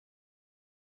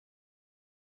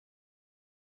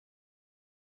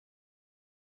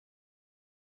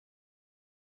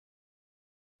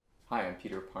Hi, I'm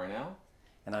Peter Parnell.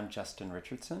 And I'm Justin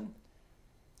Richardson,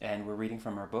 and we're reading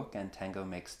from our book, And Tango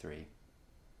Makes Three.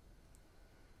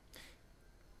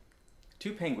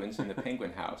 Two penguins in the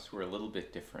penguin house were a little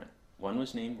bit different. One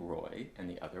was named Roy, and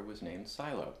the other was named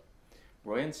Silo.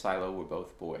 Roy and Silo were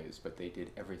both boys, but they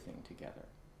did everything together.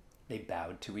 They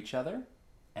bowed to each other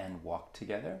and walked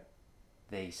together.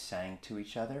 They sang to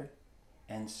each other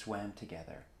and swam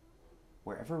together.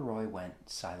 Wherever Roy went,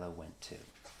 Silo went too.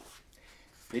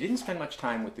 They didn't spend much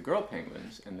time with the girl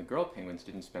penguins, and the girl penguins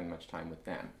didn't spend much time with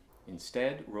them.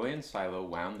 Instead, Roy and Silo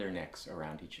wound their necks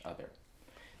around each other.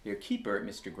 Their keeper,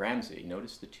 Mr. Gramsay,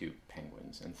 noticed the two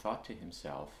penguins and thought to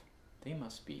himself, they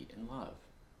must be in love.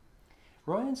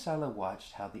 Roy and Silo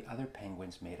watched how the other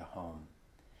penguins made a home.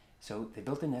 So they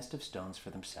built a nest of stones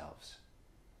for themselves.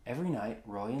 Every night,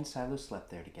 Roy and Silo slept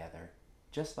there together,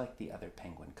 just like the other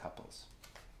penguin couples.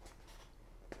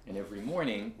 And every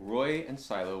morning, Roy and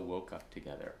Silo woke up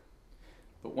together.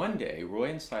 But one day, Roy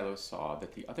and Silo saw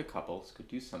that the other couples could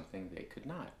do something they could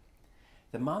not.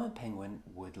 The mama penguin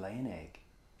would lay an egg.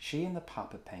 She and the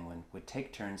papa penguin would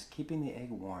take turns keeping the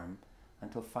egg warm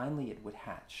until finally it would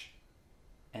hatch.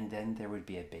 And then there would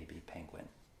be a baby penguin.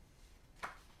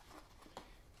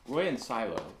 Roy and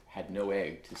Silo had no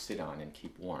egg to sit on and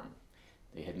keep warm.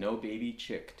 They had no baby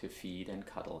chick to feed and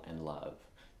cuddle and love.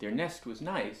 Their nest was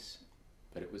nice,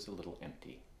 but it was a little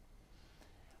empty.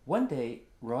 One day,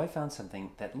 Roy found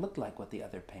something that looked like what the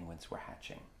other penguins were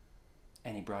hatching,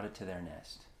 and he brought it to their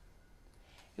nest.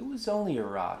 It was only a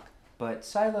rock, but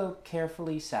Silo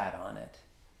carefully sat on it,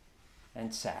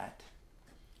 and sat.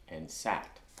 And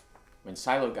sat. When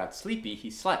Silo got sleepy, he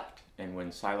slept, and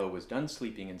when Silo was done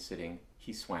sleeping and sitting,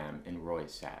 he swam and Roy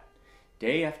sat.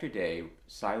 Day after day,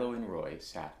 Silo and Roy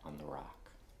sat on the rock.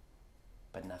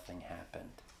 But nothing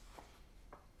happened.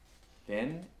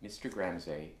 Then Mr.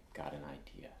 Gramsay got an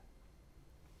idea.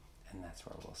 And that's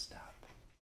where we'll stop.